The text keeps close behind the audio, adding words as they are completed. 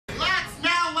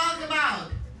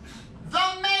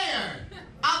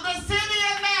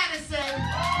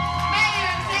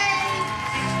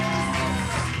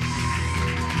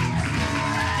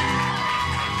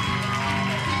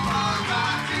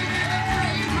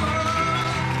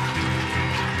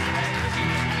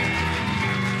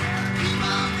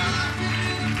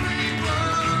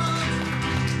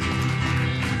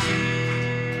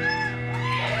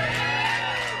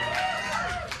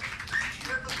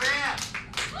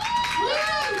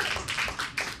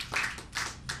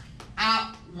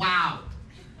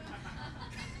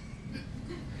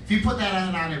If you put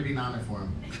that on, it'd be an honor for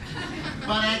him.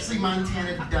 But actually,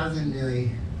 Montana doesn't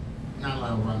really, not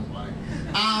allowed to run water.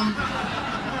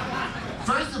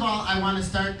 First of all, I want to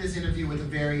start this interview with a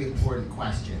very important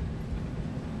question.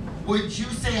 Would you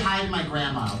say hi to my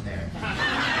grandma out there?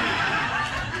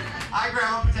 Hi,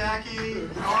 Grandma Potacke.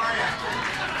 How are you?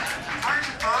 Aren't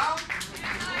you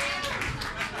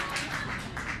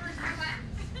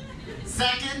from?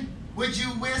 Second, would you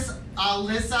wish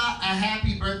Alyssa a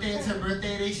happy birthday? It's her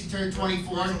birthday today. She turned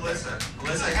 24. Where's Alyssa?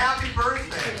 Alyssa, happy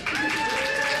birthday.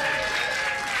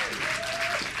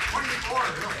 24,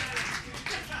 really.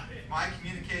 My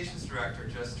communications director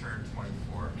just turned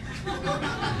 24.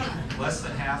 Less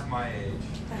than half my age.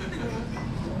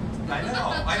 I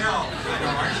know.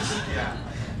 Aren't you? Yeah.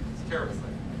 It's a terrible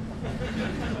thing.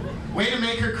 Way to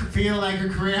make her feel like her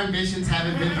career ambitions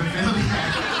haven't been fulfilled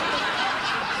yet.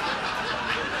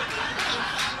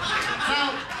 So,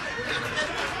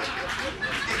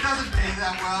 it doesn't pay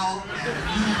that well.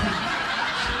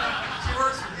 She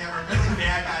works for me. I'm a really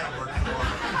bad guy to work for.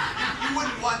 You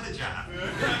wouldn't want the job.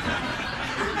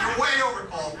 You're way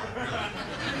overqualified, really.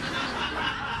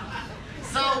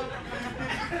 So,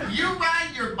 you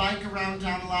ride your bike around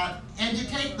town a lot, and you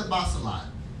take the bus a lot.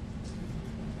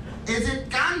 Is it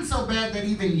gotten so bad that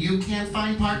even you can't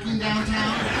find parking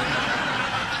downtown?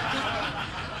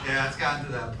 Yeah, it's gotten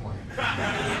to that point.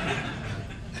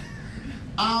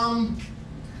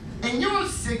 In your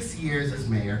 6 years as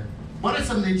mayor, what are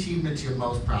some of the achievements you're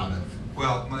most proud of?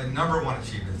 Well, my number one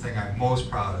achievement, the thing I'm most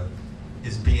proud of,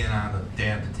 is being on the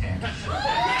Dan Potacke show.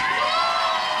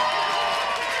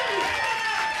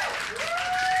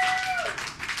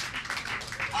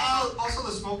 Also,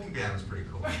 the smoking ban was pretty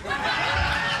cool. You know,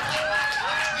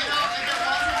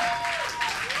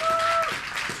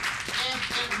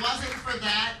 if it wasn't for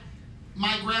that,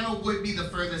 my grandma would be the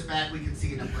furthest back we could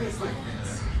see in a place like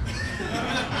this.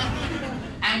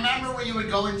 I remember when you would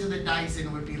go into the Dyson,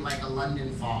 it would be like a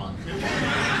London fog.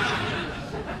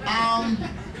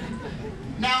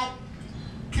 Now,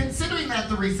 considering that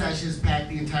the recession has packed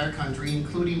the entire country,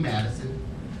 including Madison,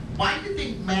 why do you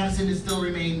think Madison has still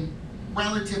remained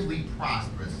relatively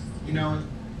prosperous? You know,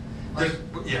 like,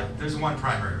 there's one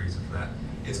primary reason for that.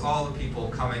 It's all the people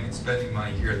coming and spending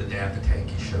money here at the Dan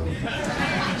Potacke show.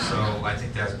 So I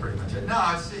think that's pretty much it.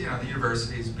 No, it's, you know, the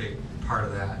university is a big part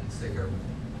of that, and state government.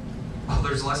 Oh,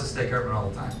 there's less of state government all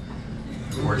the time,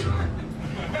 unfortunately.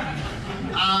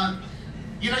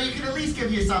 You know, you can at least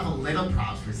give yourself a little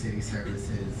props for city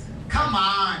services. Come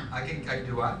on! I can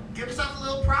do what? Give yourself a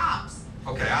little props.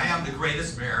 Okay, I am the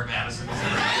greatest mayor of Madison. Now,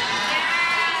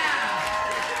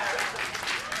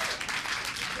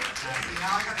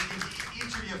 I gotta give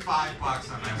each of you $5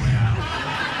 on my way out.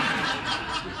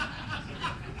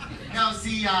 Now,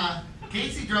 see,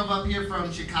 Casey drove up here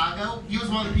from Chicago. He was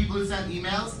one of the people who sent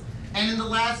emails. And in the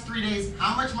last 3 days,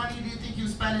 how much money do you think you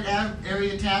spent at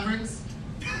area taverns?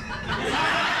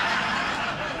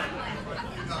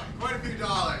 Quite a few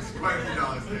dollars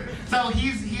there. So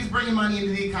he's bringing money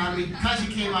into the economy because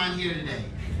you came on here today.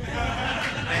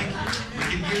 Thank you. We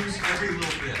can use every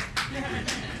little bit.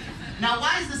 Now,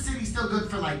 why is the city still good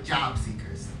for, like, job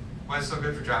seekers? Why is it so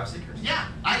good for job seekers? Yeah.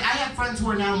 I have friends who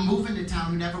are now moving to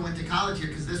town who never went to college here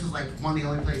because this was, like, one of the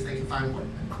only places they could find work.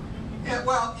 Yeah,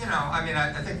 well, you know, I mean,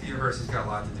 I think the university's got a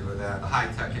lot to do with that. The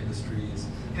high-tech industries.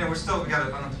 You know, we got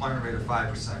an unemployment rate of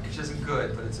 5%, which isn't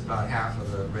good, but it's about half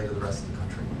of the rate of the rest of the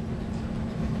country.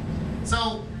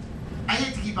 So, I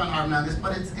hate to keep on harping on this,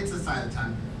 but it's a sign of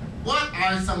time. What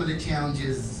are some of the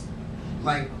challenges,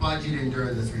 like budgeting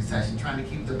during this recession, trying to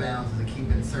keep the balance of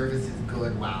keeping services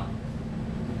good? Wow.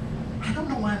 I don't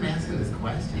know why I'm asking this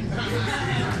question.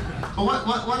 But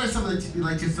what are some of the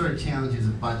just sort of challenges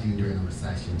of budgeting during a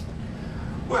recession?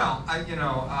 Well, you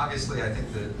know, obviously, I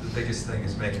think the biggest thing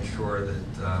is making sure that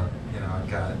you know, I've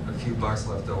got a few bucks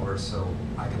left over so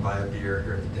I can buy a beer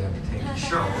here at the Dan Potacke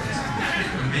show.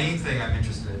 It's the main thing I'm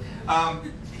interested in.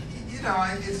 You know,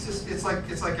 it's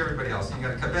like everybody else. You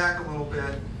got to cut back a little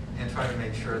bit and try to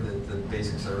make sure that the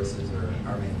basic services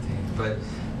are maintained. But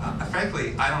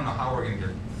frankly, I don't know how we're going to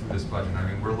get through this budget. I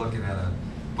mean, we're looking at a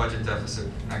budget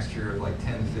deficit next year of like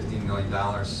 $10 to $15 million.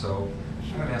 So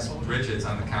I'm going to ask Bridget's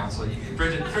on the council.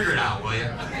 Bridget, figure it out, will you?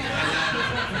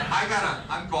 And then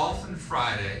I'm golfing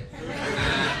Friday. And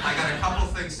then I got a couple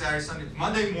things Saturday, Sunday.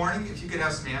 Monday morning, if you could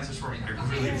have some answers for me, I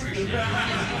really appreciate it.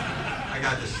 I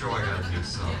got this show I got to do,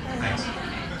 so thanks.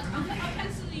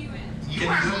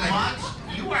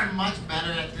 You are much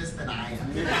better at this than I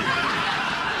am.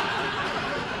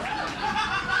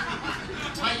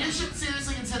 Like, you should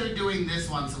seriously consider doing this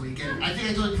once a week. And I think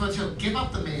I told you, give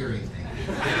up the mayoring thing.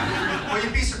 Yeah. Well,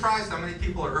 you'd be surprised how many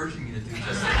people are urging me to do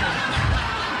just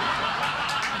that.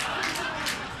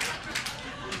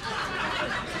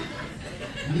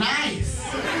 Nice.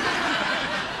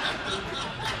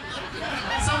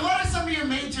 So what are some of your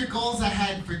major goals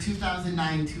ahead for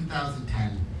 2009,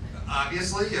 2010?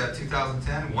 Obviously,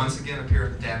 2010, once again appear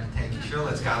at the Dan Potacke show.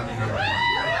 That's got to be number one.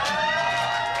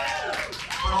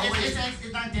 It's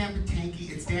not Dan Potacke,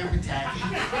 it's Dan Potacke.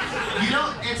 You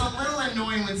know, it's a little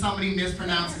annoying when somebody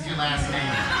mispronounces your last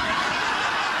name.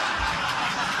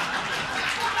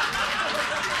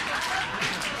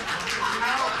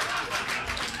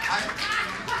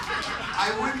 I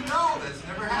wouldn't know. That's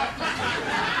never happened.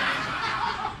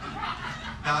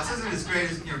 Now, this isn't as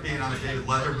great as being on the David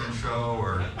Letterman show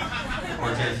or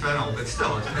Jay Fennell, but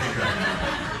still, it's pretty good.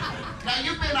 Now,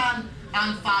 you've been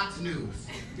on Fox News.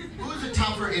 Who's a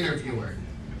tougher interviewer?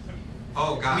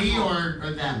 Oh, God. Me or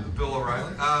them? Bill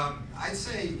O'Reilly? I'd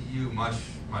say you much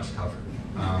tougher.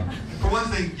 For one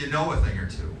thing, you know a thing or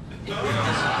two. You know,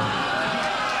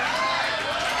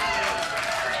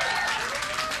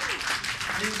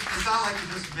 it's not like you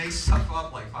just make stuff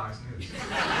up like Fox News.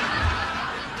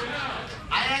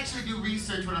 I actually do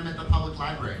research when I'm at the public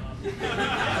library.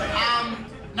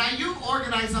 Now you've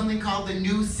organized something called the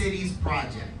New Cities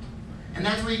Project. And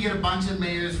that's where you get a bunch of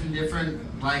mayors from different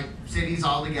cities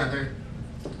all together.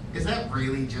 Is that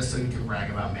really just so you can brag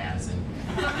about Madison?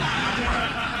 No,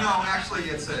 actually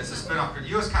it's a spin-off. The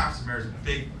U.S. Conference of Mayors is a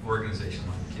big organization,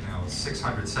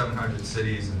 600, 700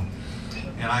 cities,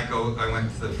 and I went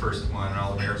to the first one, and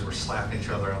all the mayors were slapping each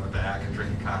other on the back and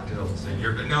drinking cocktails and saying,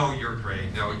 you're great,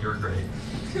 no, you're great.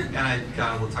 And I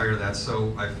got a little tired of that,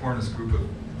 so I formed this group of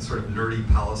sort of nerdy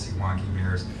policy wonky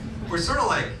mayors. We're sort of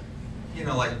like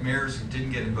mayors who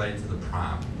didn't get invited to the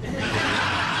prom.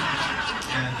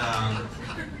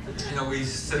 And, we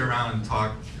sit around and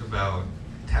talk about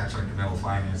tax on incremental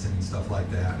financing and stuff like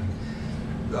that, and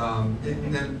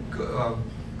then go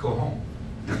home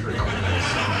after a couple of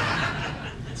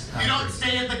days. So you don't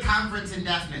stay at the conference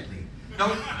indefinitely.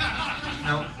 No,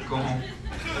 go home.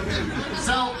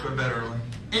 So go to bed early.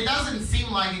 It doesn't seem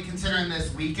like it considering this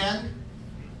weekend,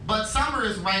 but summer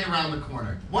is right around the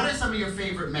corner. What are some of your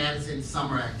favorite Madison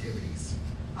summer activities?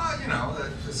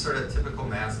 The sort of typical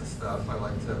Madison stuff. I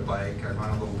like to bike. I run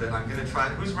a little bit. I'm going to try.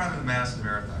 Who's running the Madison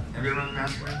Marathon? Have you run the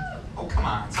Madison Marathon? Oh, come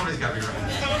on. Somebody's got to be running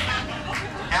it.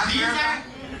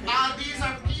 These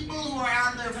are people who are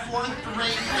on their 4th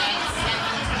grade at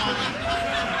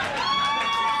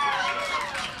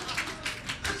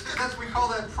 7:20. We call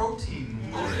that protein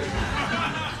loading.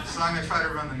 So I'm going to try to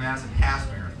run the Madison half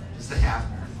marathon. Just a half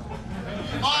marathon.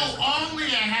 Oh, only a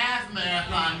half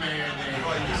marathon, Mayor.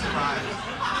 Oh, you'd be surprised.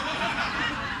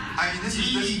 I mean, this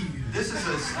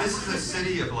is a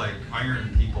city of iron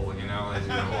people, they do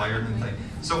the whole Ironman thing.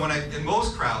 So in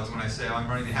most crowds, when I say I'm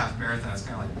running the half marathon, it's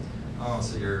kind of like, oh,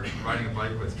 so you're riding a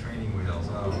bike with training wheels.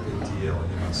 Oh, good deal,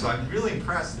 So I'm really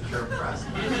impressed that you're impressed.